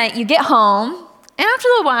find that you get home, and after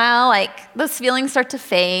a while, those feelings start to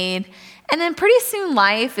fade. And then pretty soon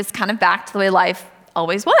life is kind of back to the way life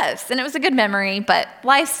always was. And it was a good memory, but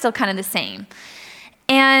life's still kind of the same.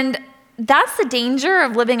 And that's the danger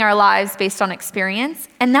of living our lives based on experience.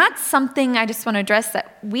 And that's something I just want to address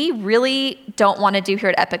that we really don't want to do here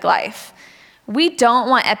at Epic Life. We don't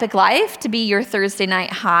want Epic Life to be your Thursday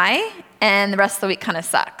night high and the rest of the week kind of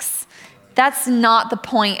sucks. That's not the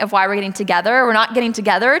point of why we're getting together. We're not getting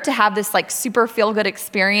together to have this super feel-good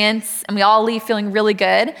experience and we all leave feeling really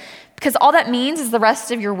good, because all that means is the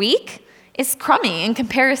rest of your week is crummy in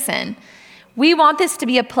comparison. We want this to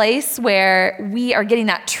be a place where we are getting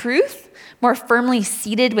that truth more firmly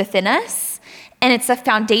seated within us, and it's a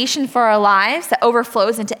foundation for our lives that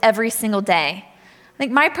overflows into every single day. I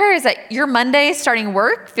think my prayer is that your Monday starting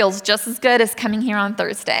work feels just as good as coming here on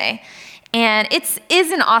Thursday. And it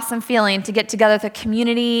is an awesome feeling to get together with a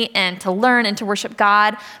community and to learn and to worship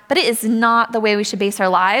God, but it is not the way we should base our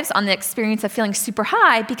lives, on the experience of feeling super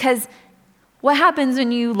high, because what happens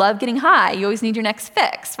when you love getting high? You always need your next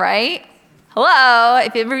fix, right? Hello,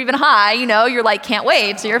 if you've ever been high, you're like, can't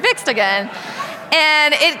wait till you're fixed again.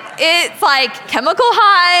 And it's like chemical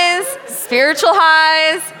highs, spiritual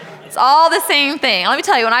highs, it's all the same thing. Let me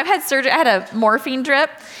tell you, when I've had surgery, I had a morphine drip,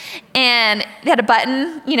 and they had a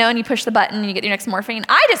button, and you push the button and you get your next morphine.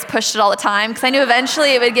 I just pushed it all the time because I knew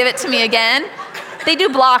eventually it would give it to me again. They do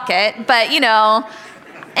block it, but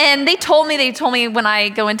and they told me when I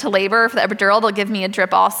go into labor for the epidural, they'll give me a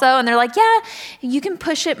drip also. And they're like, yeah, you can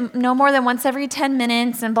push it no more than once every 10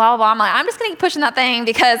 minutes and blah, blah, blah. I'm like, I'm just going to keep pushing that thing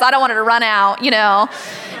because I don't want it to run out,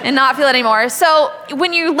 and not feel it anymore. So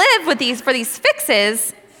when you live for these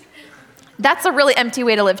fixes, that's a really empty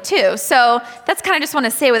way to live too. So that's kind of just want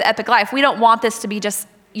to say with Epic Life, we don't want this to be just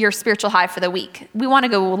your spiritual high for the week. We want to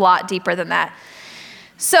go a lot deeper than that.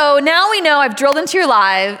 So now we know I've drilled into your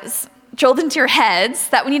lives, drilled into your heads,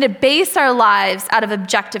 that we need to base our lives out of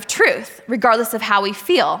objective truth, regardless of how we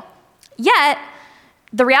feel. Yet,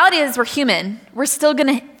 the reality is we're human. We're still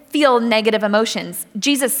going to feel negative emotions.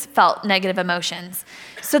 Jesus felt negative emotions.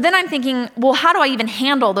 So then I'm thinking, well, how do I even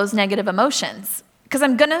handle those negative emotions? Because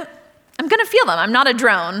I'm gonna feel them. I'm not a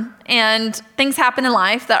drone, and things happen in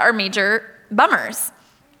life that are major bummers.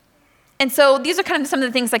 And so these are kind of some of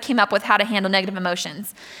the things I came up with how to handle negative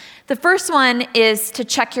emotions. The first one is to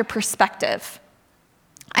check your perspective.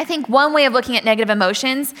 I think one way of looking at negative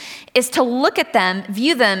emotions is to look at them,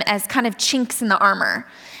 view them as kind of chinks in the armor,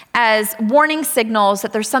 as warning signals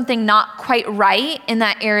that there's something not quite right in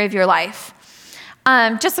that area of your life.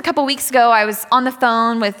 Just a couple weeks ago, I was on the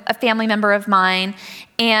phone with a family member of mine,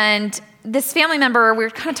 and this family member, we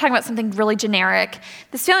were kind of talking about something really generic.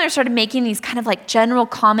 This family member started making these kind of general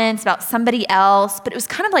comments about somebody else, but it was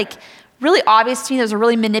kind of really obvious to me there was a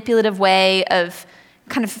really manipulative way of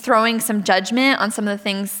kind of throwing some judgment on some of the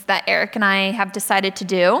things that Eric and I have decided to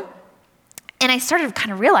do. And I started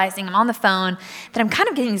kind of realizing, I'm on the phone, that I'm kind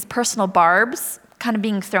of getting these personal barbs kind of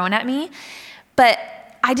being thrown at me. But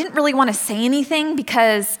I didn't really want to say anything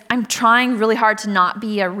because I'm trying really hard to not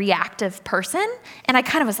be a reactive person. And I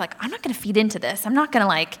kind of was like, I'm not going to feed into this. I'm not going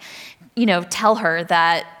to tell her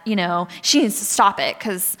that, she needs to stop it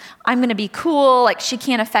because I'm going to be cool. She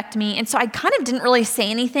can't affect me. And so I kind of didn't really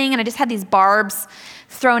say anything. And I just had these barbs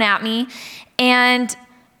thrown at me. And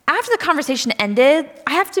after the conversation ended,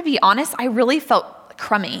 I have to be honest, I really felt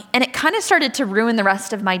crummy. And it kind of started to ruin the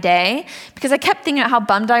rest of my day because I kept thinking about how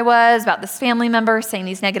bummed I was about this family member saying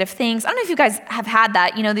these negative things. I don't know if you guys have had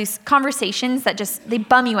that, these conversations that just, they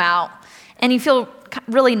bum you out and you feel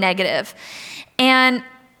really negative. And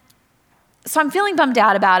so I'm feeling bummed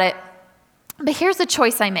out about it. But here's the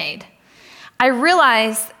choice I made. I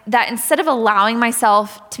realized that instead of allowing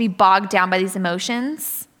myself to be bogged down by these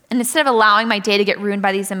emotions, and instead of allowing my day to get ruined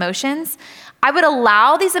by these emotions, I would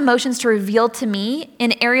allow these emotions to reveal to me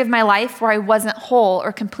an area of my life where I wasn't whole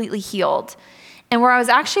or completely healed, and where I was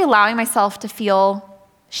actually allowing myself to feel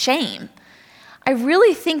shame. I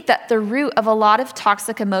really think that the root of a lot of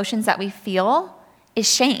toxic emotions that we feel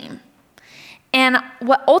is shame. And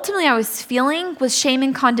what ultimately I was feeling was shame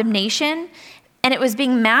and condemnation, and it was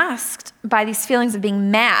being masked by these feelings of being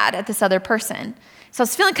mad at this other person. So I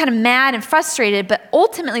was feeling kind of mad and frustrated, but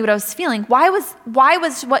ultimately what I was feeling, why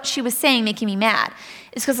was what she was saying making me mad?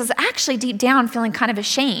 It's because I was actually deep down feeling kind of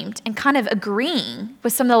ashamed and kind of agreeing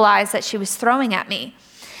with some of the lies that she was throwing at me.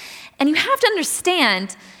 And you have to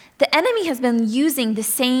understand, the enemy has been using the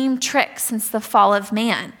same tricks since the fall of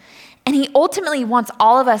man. And he ultimately wants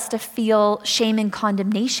all of us to feel shame and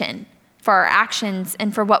condemnation for our actions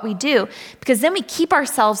and for what we do, because then we keep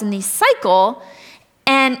ourselves in this cycle,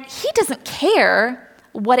 and he doesn't care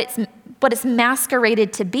what it's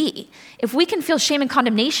masqueraded to be. If we can feel shame and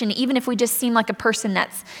condemnation, even if we just seem like a person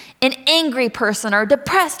that's an angry person or a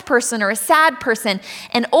depressed person or a sad person,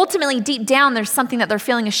 and ultimately deep down there's something that they're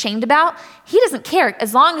feeling ashamed about, he doesn't care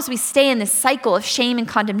as long as we stay in this cycle of shame and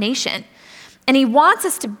condemnation. And he wants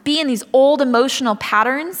us to be in these old emotional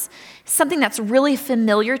patterns, something that's really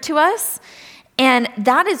familiar to us. And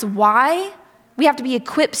that is why we have to be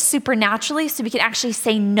equipped supernaturally so we can actually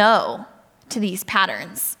say no to these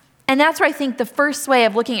patterns. And that's where I think the first way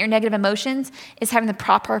of looking at your negative emotions is having the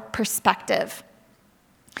proper perspective.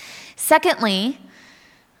 Secondly,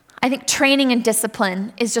 I think training and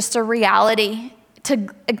discipline is just a reality to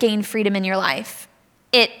gain freedom in your life.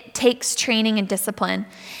 It takes training and discipline.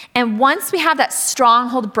 And once we have that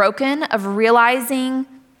stronghold broken of realizing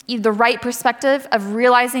the right perspective, of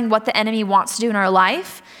realizing what the enemy wants to do in our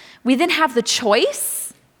life, we then have the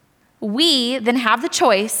choice. We then have the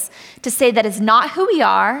choice to say that is not who we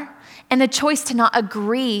are, and the choice to not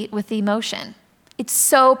agree with the emotion. It's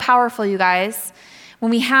so powerful, you guys.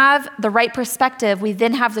 When we have the right perspective, we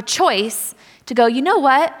then have the choice to go, you know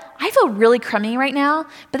what? I feel really crummy right now,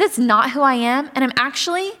 but that's not who I am, and I'm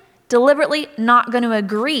actually deliberately not going to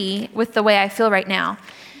agree with the way I feel right now.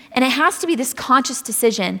 And it has to be this conscious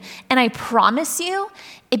decision. And I promise you,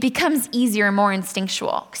 it becomes easier and more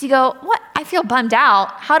instinctual. Because you go, what? I feel bummed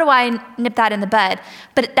out. How do I nip that in the bud?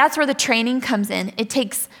 But that's where the training comes in. It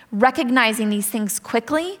takes recognizing these things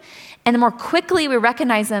quickly. And the more quickly we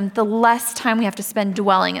recognize them, the less time we have to spend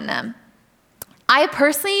dwelling in them. I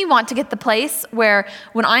personally want to get the place where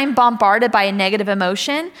when I'm bombarded by a negative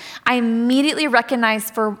emotion, I immediately recognize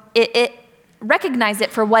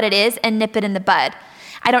it for what it is and nip it in the bud.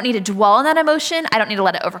 I don't need to dwell on that emotion. I don't need to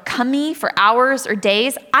let it overcome me for hours or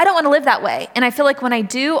days. I don't want to live that way. And I feel like when I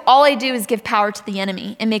do, all I do is give power to the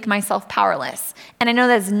enemy and make myself powerless. And I know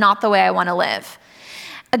that is not the way I want to live.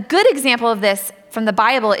 A good example of this from the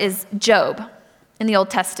Bible is Job in the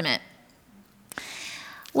Old Testament.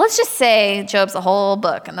 Let's just say Job's a whole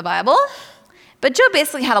book in the Bible, but Job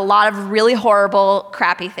basically had a lot of really horrible,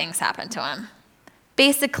 crappy things happen to him.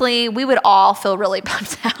 Basically, we would all feel really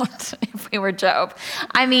bummed out if we were Job.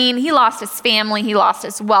 I mean, he lost his family, he lost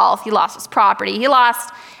his wealth, he lost his property, he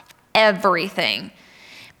lost everything.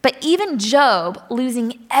 But even Job,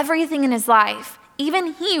 losing everything in his life,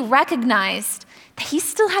 even he recognized that he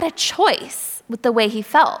still had a choice with the way he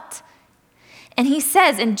felt. And he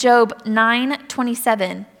says in Job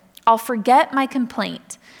 9:27, I'll forget my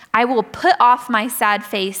complaint. I will put off my sad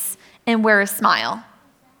face and wear a smile.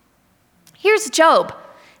 Here's Job.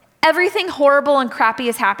 Everything horrible and crappy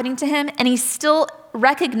is happening to him, and he still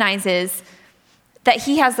recognizes that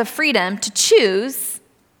he has the freedom to choose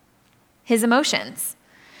his emotions.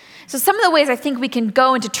 So some of the ways I think we can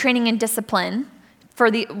go into training and discipline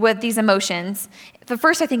with these emotions, the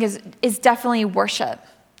first I think is definitely worship.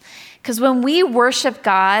 Because when we worship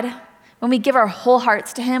God, when we give our whole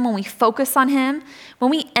hearts to him, when we focus on him, when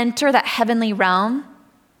we enter that heavenly realm,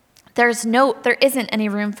 there isn't any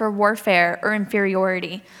room for warfare or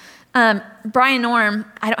inferiority. Brian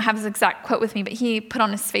Norm, I don't have his exact quote with me, but he put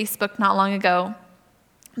on his Facebook not long ago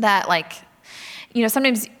that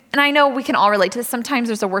sometimes, and I know we can all relate to this, sometimes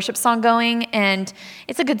there's a worship song going and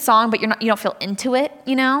it's a good song, but you don't feel into it,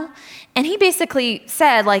 And he basically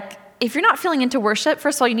said if you're not feeling into worship,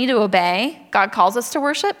 first of all, you need to obey. God calls us to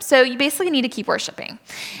worship. So you basically need to keep worshiping.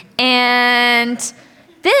 And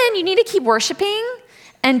then you need to keep worshiping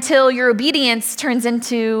until your obedience turns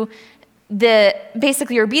into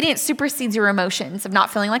basically your obedience supersedes your emotions of not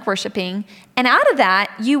feeling like worshiping. And out of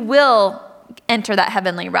that, you will enter that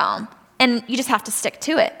heavenly realm. And you just have to stick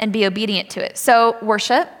to it and be obedient to it. So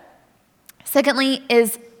worship. Secondly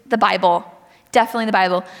is the Bible. Definitely the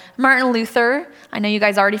Bible. Martin Luther, I know you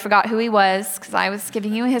guys already forgot who he was because I was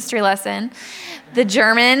giving you a history lesson. The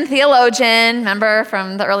German theologian, remember,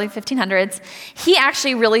 from the early 1500s. He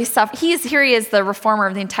actually really suffered. He is the reformer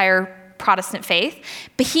of the entire Protestant faith.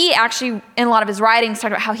 But he actually, in a lot of his writings,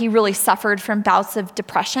 talked about how he really suffered from bouts of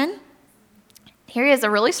depression. Here he is, a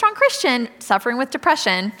really strong Christian suffering with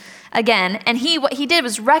depression again. And what he did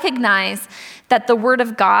was recognize that the Word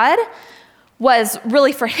of God was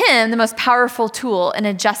really, for him, the most powerful tool in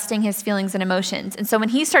adjusting his feelings and emotions. And so when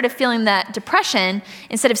he started feeling that depression,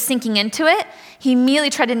 instead of sinking into it, he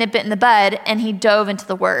immediately tried to nip it in the bud, and he dove into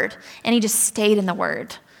the Word. And he just stayed in the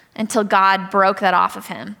Word until God broke that off of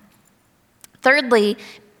him. Thirdly,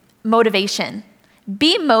 motivation.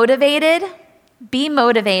 Be motivated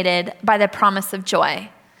by the promise of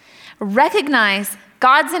joy. Recognize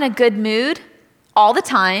God's in a good mood all the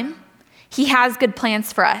time. He has good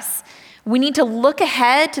plans for us. We need to look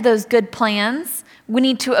ahead to those good plans. We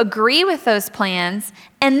need to agree with those plans.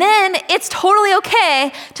 And then it's totally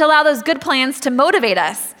okay to allow those good plans to motivate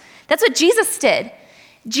us. That's what Jesus did.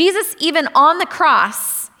 Jesus, even on the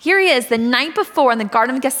cross, here he is the night before in the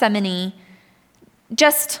Garden of Gethsemane,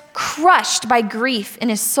 just crushed by grief in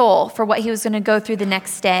his soul for what he was going to go through the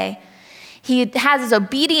next day. He has his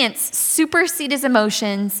obedience supersede his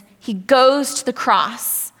emotions. He goes to the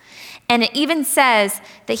cross. And it even says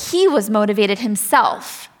that he was motivated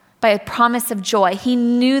himself by a promise of joy. He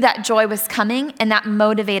knew that joy was coming, and that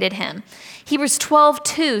motivated him. Hebrews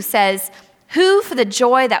 12:2 says, "Who for the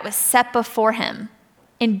joy that was set before him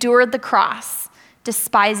endured the cross,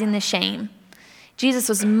 despising the shame." Jesus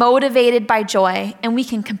was motivated by joy, and we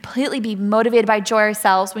can completely be motivated by joy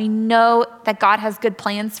ourselves. We know that God has good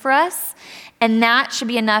plans for us, and that should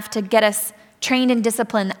be enough to get us trained and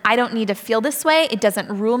disciplined. I don't need to feel this way. It doesn't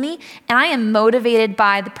rule me. And I am motivated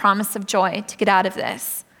by the promise of joy to get out of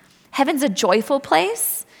this. Heaven's a joyful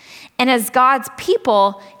place. And as God's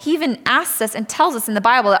people, he even asks us and tells us in the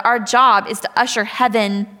Bible that our job is to usher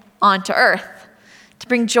heaven onto earth, to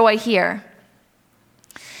bring joy here.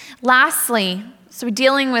 Lastly, so we're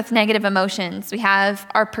dealing with negative emotions. We have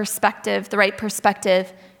our perspective, the right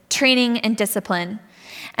perspective, training and discipline.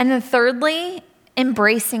 And then thirdly,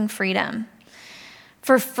 embracing freedom.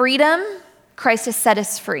 For freedom, Christ has set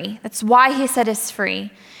us free. That's why he set us free.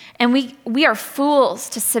 And we are fools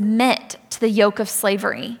to submit to the yoke of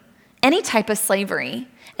slavery, any type of slavery.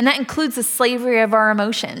 And that includes the slavery of our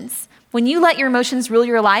emotions. When you let your emotions rule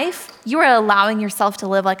your life, you are allowing yourself to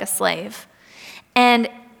live like a slave. And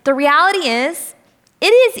the reality is, it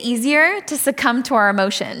is easier to succumb to our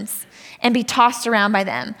emotions and be tossed around by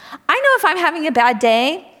them. I know if I'm having a bad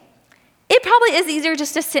day, it probably is easier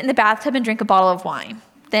just to sit in the bathtub and drink a bottle of wine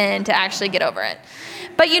than to actually get over it.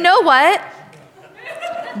 But you know what?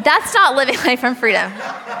 That's not living life from freedom.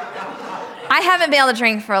 I haven't been able to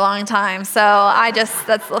drink for a long time, so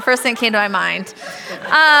that's the first thing that came to my mind.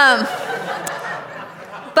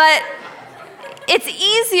 But it's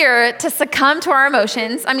easier to succumb to our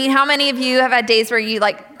emotions. I mean, how many of you have had days where you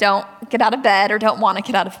don't get out of bed or don't want to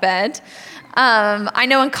get out of bed? I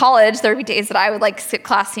know in college, there would be days that I would skip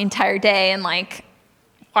class the entire day and watch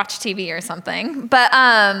TV or something. But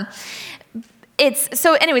it's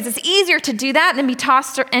easier to do that and be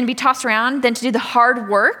tossed around than to do the hard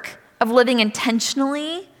work of living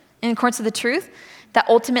intentionally in accordance with the truth that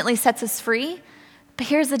ultimately sets us free. But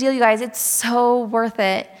here's the deal, you guys, it's so worth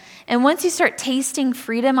it. And once you start tasting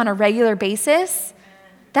freedom on a regular basis,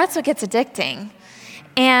 that's what gets addicting.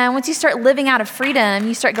 And once you start living out of freedom,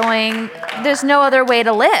 you start going, there's no other way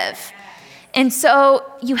to live. And so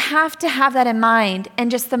you have to have that in mind. And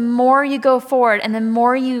just the more you go forward and the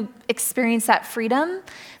more you experience that freedom,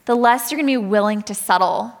 the less you're going to be willing to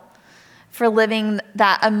settle for living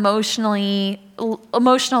that emotional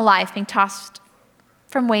life, being tossed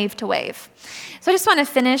from wave to wave. So I just want to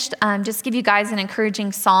finish, just give you guys an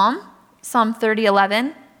encouraging psalm, Psalm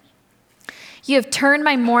 30:11. You have turned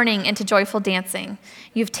my mourning into joyful dancing.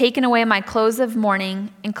 You have taken away my clothes of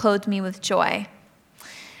mourning and clothed me with joy.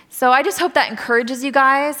 So I just hope that encourages you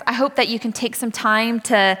guys. I hope that you can take some time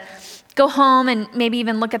to go home and maybe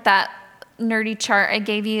even look at that nerdy chart I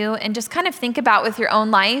gave you and just kind of think about with your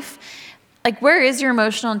own life, where is your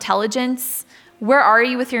emotional intelligence? Where are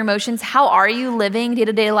you with your emotions? How are you living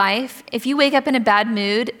day-to-day life? If you wake up in a bad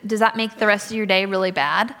mood, does that make the rest of your day really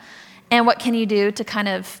bad? And what can you do to kind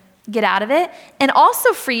of get out of it? And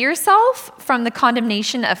also free yourself from the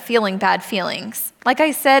condemnation of feeling bad feelings. Like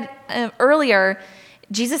I said earlier,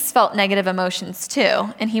 Jesus felt negative emotions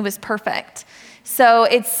too, and he was perfect. So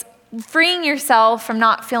it's freeing yourself from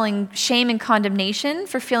not feeling shame and condemnation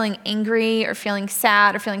for feeling angry or feeling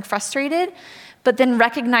sad or feeling frustrated, but then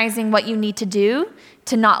recognizing what you need to do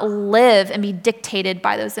to not live and be dictated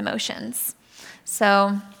by those emotions.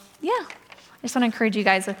 So, yeah, I just want to encourage you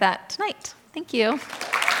guys with that tonight. Thank you.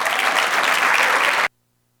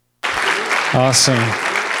 Awesome.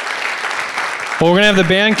 Well, we're going to have the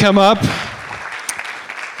band come up,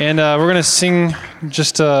 and we're going to sing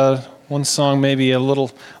just one song, maybe a little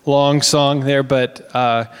long song there, but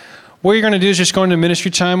what you're going to do is just go into ministry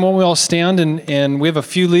time. Won't we all stand? And we have a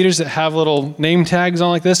few leaders that have little name tags on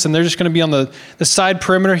like this, and they're just going to be on the side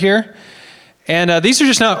perimeter here. And these are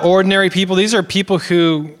just not ordinary people. These are people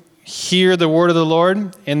who hear the word of the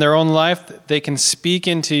Lord in their own life. They can speak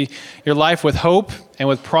into your life with hope and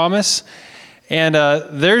with promise. And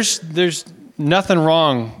there's nothing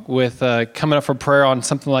wrong with coming up for prayer on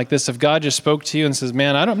something like this. If God just spoke to you and says,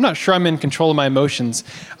 man, I'm not sure I'm in control of my emotions.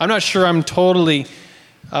 I'm not sure I'm totally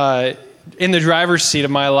in the driver's seat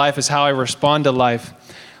of my life is how I respond to life.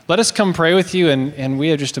 Let us come pray with you, and we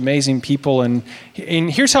have just amazing people. And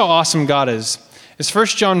here's how awesome God is. It's 1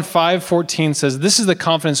 John 5:14 says, this is the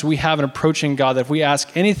confidence we have in approaching God, that if we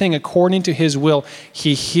ask anything according to his will,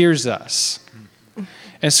 he hears us.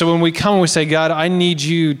 And so when we come and we say, God, I need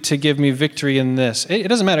you to give me victory in this. It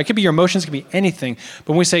doesn't matter. It could be your emotions. It could be anything. But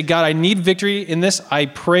when we say, God, I need victory in this, I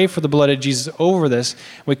pray for the blood of Jesus over this.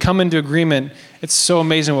 We come into agreement. It's so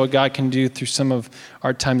amazing what God can do through some of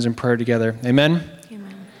our times in prayer together. Amen?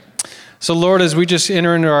 Amen. So Lord, as we just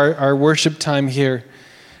enter into our worship time here,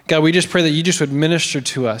 God, we just pray that you just would minister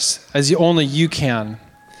to us as only you can.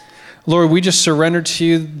 Lord, we just surrender to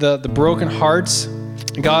you the broken hearts,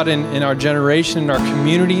 God, in our generation, in our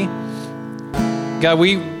community. God,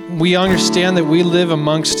 we understand that we live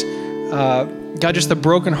amongst, God, just the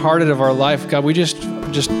brokenhearted of our life. God, we just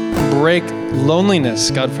break loneliness,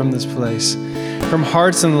 God, from this place, from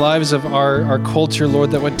hearts and lives of our culture, Lord,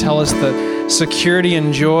 that would tell us that security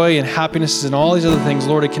and joy and happiness and all these other things,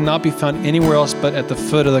 Lord, it cannot be found anywhere else but at the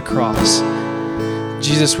foot of the cross.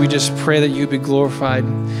 Jesus, we just pray that you would be glorified,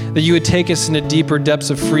 that you would take us into deeper depths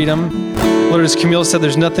of freedom. Lord, as Camille said,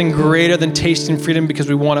 there's nothing greater than tasting freedom because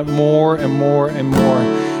we want it more and more and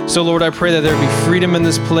more. So, Lord, I pray that there would be freedom in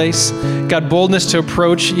this place. God, boldness to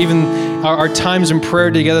approach even our times in prayer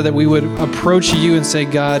together, that we would approach you and say,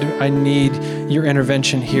 God, I need your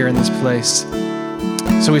intervention here in this place.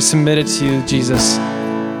 So we submit it to you, Jesus.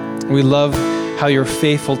 We love how you're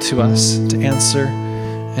faithful to us to answer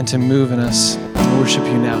and to move in us. We worship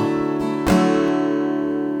you now.